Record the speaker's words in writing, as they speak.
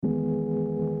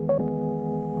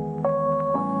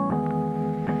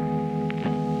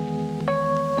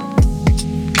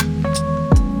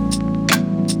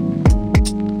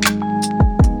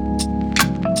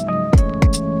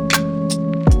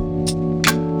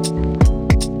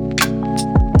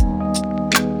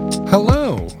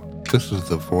Hello, this is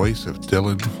the voice of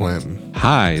Dylan Flynn.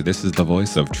 Hi, this is the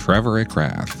voice of Trevor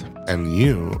Ickrath. And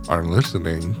you are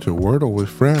listening to Wordle with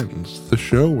Friends, the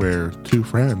show where two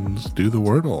friends do the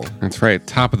Wordle. That's right.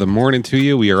 Top of the morning to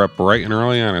you. We are up bright and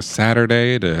early on a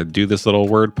Saturday to do this little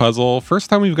word puzzle. First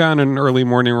time we've gotten an early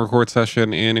morning record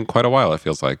session in quite a while, it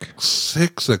feels like.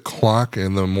 6 o'clock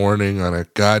in the morning on a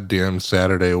goddamn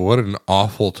Saturday. What an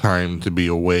awful time to be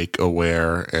awake,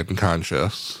 aware, and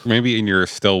conscious. Maybe in your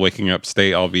still waking up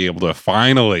state, I'll be able to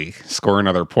finally score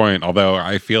another point. Although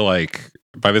I feel like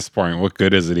by this point, what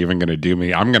good is it even going to do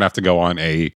me? I'm going to have to go on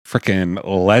a freaking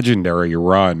legendary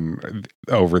run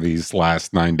over these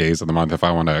last 9 days of the month if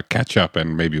I want to catch up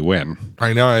and maybe win.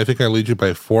 I know. I think I lead you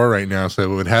by 4 right now, so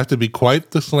it would have to be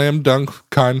quite the slam dunk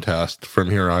contest from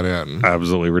here on in.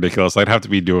 Absolutely ridiculous. I'd have to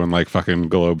be doing like fucking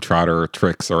Globetrotter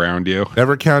tricks around you.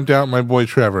 Never count out my boy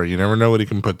Trevor. You never know what he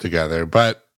can put together.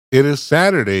 But it is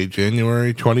Saturday,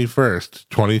 January 21st,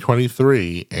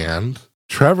 2023, and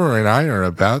Trevor and I are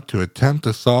about to attempt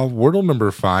to solve Wordle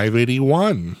number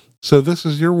 581. So this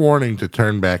is your warning to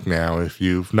turn back now if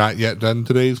you've not yet done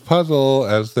today's puzzle,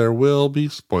 as there will be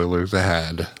spoilers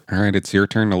ahead. All right, it's your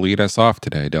turn to lead us off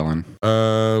today, Dylan.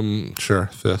 Sure,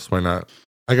 why not?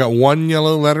 I got one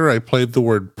yellow letter. I played the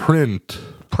word print.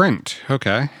 Print,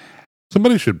 okay.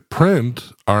 Somebody should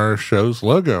print our show's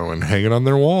logo and hang it on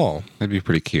their wall. That'd be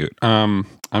pretty cute. I'm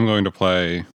going to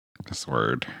play this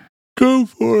word. Go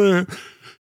for it.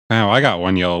 Now, I got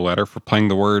one yellow letter for playing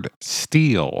the word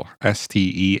steal.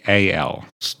 S-T-E-A-L.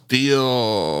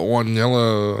 Steal, one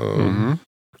yellow. Mm-hmm.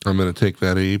 I'm going to take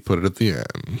that E, put it at the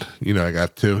end. You know I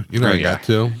got to. Got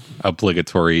to.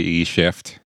 Obligatory E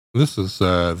shift. This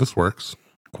works.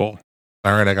 Cool.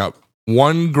 All right, I got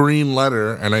one green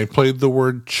letter, and I played the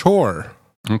word chore.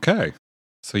 Okay.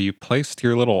 So you placed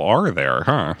your little R there,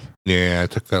 huh? Yeah, I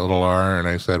took that little R, and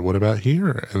I said, what about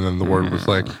here? And then the word was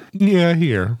like, yeah,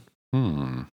 here.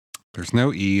 There's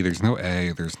no E, there's no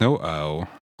A, there's no O.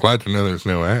 Glad to know there's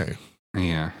no A.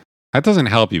 Yeah. That doesn't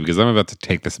help you because I'm about to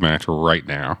take this match right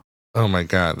now. Oh my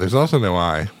God. There's also no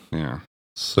I. Yeah.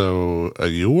 So a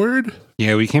U word?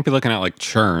 Yeah, we can't be looking at like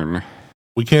churn.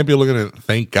 We can't be looking at,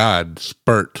 thank God,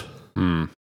 spurt. All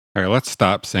right, let's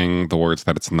stop saying the words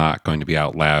that it's not going to be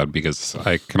out loud because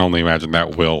I can only imagine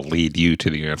that will lead you to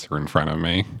the answer in front of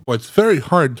me. Well, it's very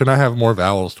hard to not have more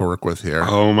vowels to work with here.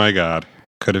 Oh my God.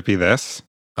 Could it be this?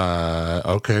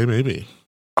 Okay, maybe.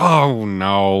 Oh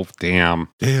no, damn.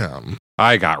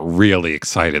 I got really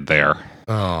excited there.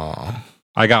 Oh.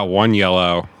 I got one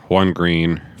yellow, one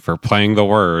green for playing the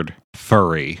word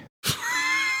furry.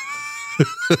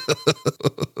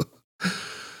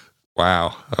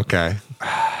 Wow. Okay.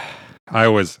 I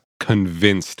was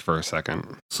convinced for a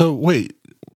second. So wait,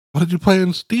 what did you play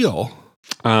in Steel?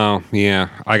 Oh, yeah.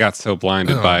 I got so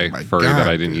blinded by furry that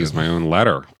I didn't use my own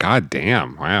letter. God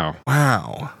damn. Wow.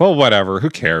 Well, whatever. Who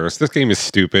cares? This game is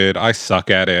stupid. I suck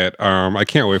at it. I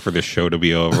can't wait for this show to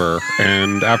be over.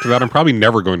 And after that, I'm probably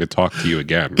never going to talk to you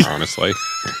again, honestly.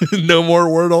 No more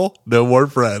Wordle. No more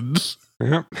friends.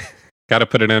 Yep. Got to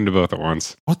put an end to both at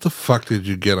once. What the fuck did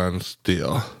you get on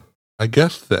Steel? I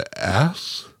guess the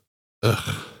S?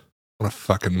 Ugh. What a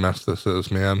fucking mess this is,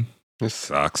 man. This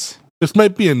sucks. This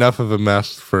might be enough of a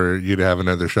mess for you to have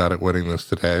another shot at winning this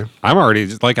today. I'm already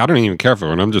just like, I don't even care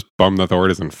for it. I'm just bummed that the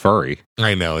word isn't furry.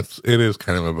 I know, it is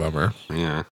kind of a bummer.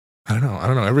 Yeah. I don't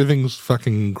know. Everything's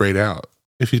fucking grayed out.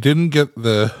 If you didn't get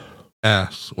the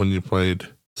S when you played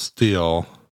Steel,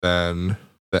 then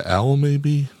the L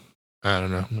maybe? I don't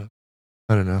know.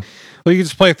 Well, you can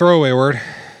just play a throwaway word.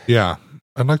 Yeah.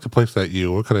 I'd like to place that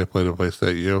U. What could I play to place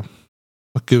that U?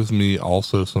 What gives me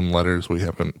also some letters we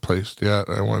haven't placed yet,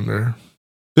 I wonder?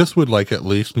 This would like at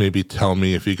least maybe tell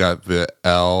me if you got the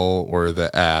L or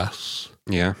the S.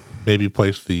 Yeah. Maybe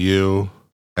place the U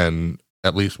and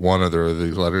at least one other of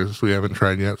these letters we haven't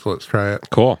tried yet, so let's try it.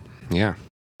 Cool. Yeah.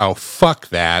 Oh, fuck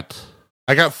that.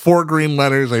 I got 4 green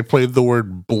letters. I played the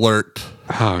word blurt.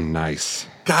 Oh, nice.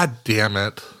 God damn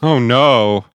it. Oh,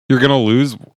 no. You're going to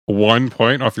lose 1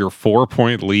 point off your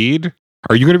 4-point lead?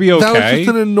 Are you going to be okay? That was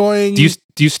just an annoying...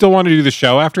 Do you still want to do the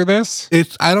show after this?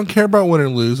 I don't care about win or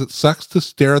lose. It sucks to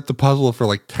stare at the puzzle for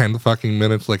like 10 fucking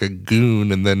minutes like a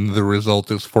goon, and then the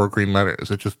result is 4 green letters.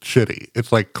 It's just shitty.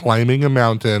 It's like climbing a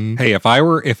mountain. Hey, if I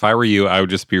were you, I would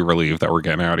just be relieved that we're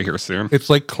getting out of here soon. It's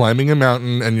like climbing a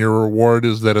mountain, and your reward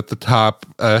is that at the top,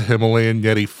 a Himalayan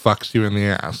Yeti fucks you in the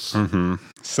ass. Mm-hmm.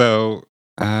 So,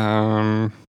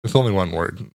 there's only one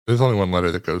word. There's only one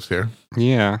letter that goes here.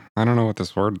 Yeah, I don't know what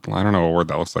a word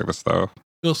that looks like this, though.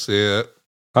 You'll see it.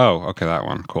 Oh, okay, that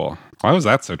one. Cool. Why was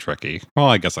that so tricky? Well,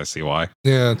 I guess I see why.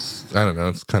 Yeah, I don't know.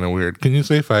 It's kind of weird. Can you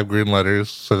say 5 green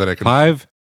letters so that I can... 5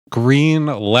 green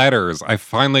letters. I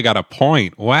finally got a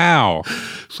point. Wow.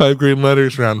 5 green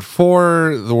letters, round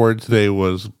 4. The word today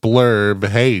was blurb.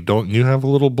 Hey, don't you have a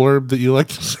little blurb that you like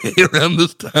to say around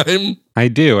this time? I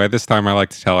do. At this time, I like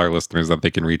to tell our listeners that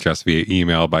they can reach us via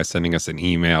email by sending us an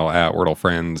email at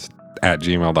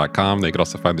wordlefriends@gmail.com. They could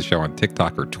also find the show on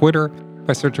TikTok or Twitter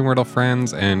by searching Wordle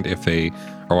Friends. And if they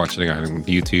are watching on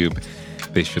YouTube,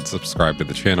 they should subscribe to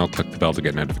the channel, click the bell to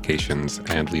get notifications,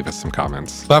 and leave us some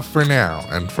comments. But for now,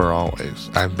 and for always,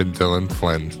 I've been Dylan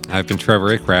Flynn. I've been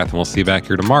Trevor Ickrath, and we'll see you back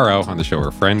here tomorrow on the show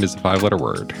where friend is a 5-letter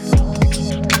word.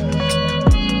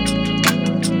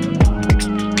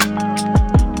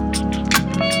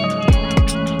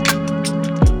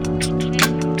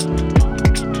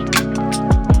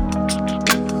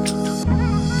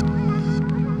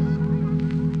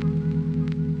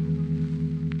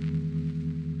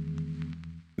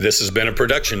 This has been a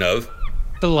production of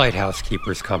The Lighthouse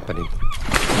Keepers Company.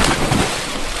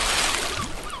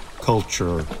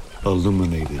 Culture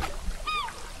illuminated.